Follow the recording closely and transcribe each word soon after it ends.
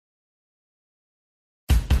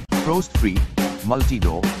Frost-free,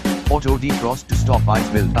 multi-door, auto defrost to stop ice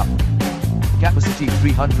build-up. Capacity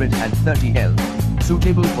 330 L,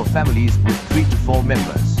 suitable for families with 3 to 4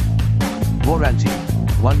 members. Warranty,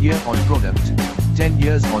 1 year on product, 10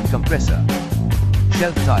 years on compressor.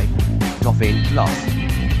 Shelf type, Tophane class.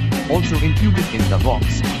 Also included in the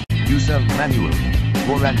box, user manual,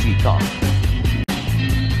 warranty card.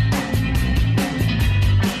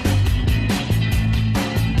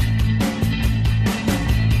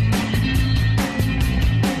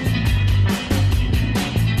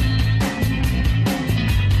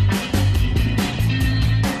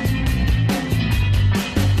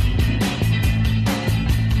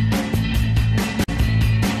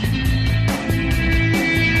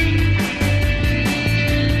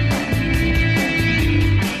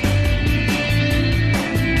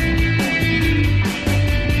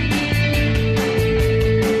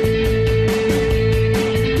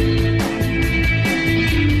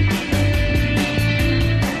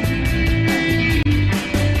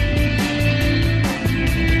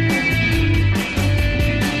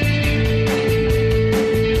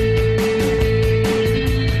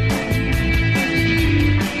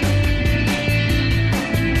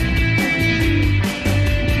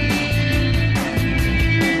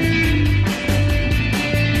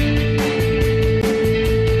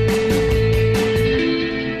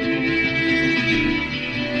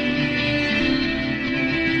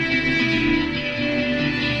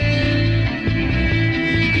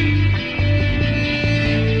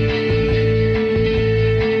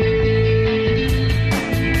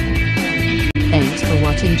 Thanks for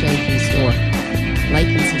watching JP Store. Like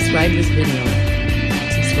and subscribe this video.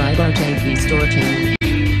 Subscribe our JP Store channel.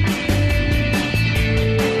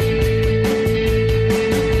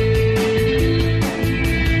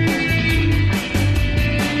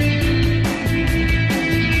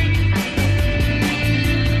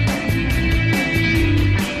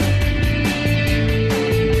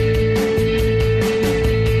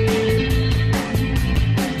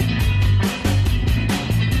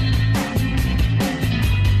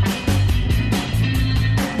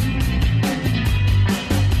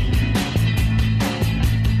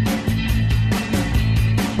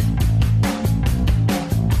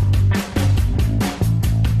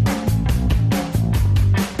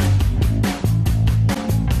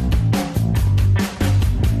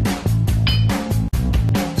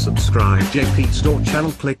 Subscribe JP Store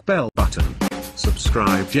channel, click bell button.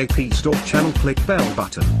 Subscribe JP Store channel, click bell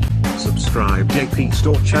button. Subscribe JP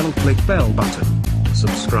Store channel, click bell button.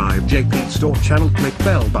 Subscribe JP Store channel, click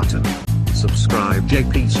bell button. Subscribe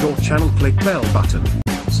JP Store channel, click bell button.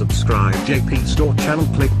 Subscribe JP Store channel,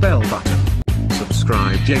 click bell button.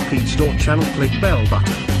 Subscribe JP Store channel, click bell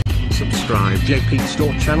button. Subscribe JP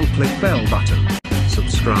Store channel, click bell button.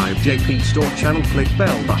 Subscribe JP Store channel, click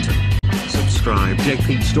bell button. Subscribe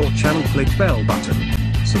JP Store channel, click bell button.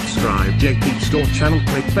 Subscribe JP Store channel,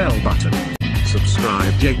 click bell button.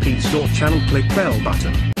 Subscribe JP Store channel, click bell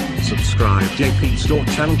button. Subscribe JP Store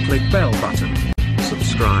channel, click bell button.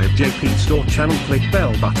 Subscribe JP Store channel, click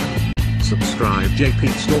bell button. Subscribe JP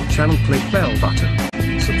Store channel, click bell button.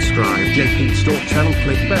 Subscribe JP Store channel,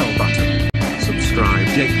 click bell button. Subscribe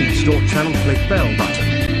JP Store channel, click bell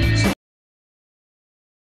button.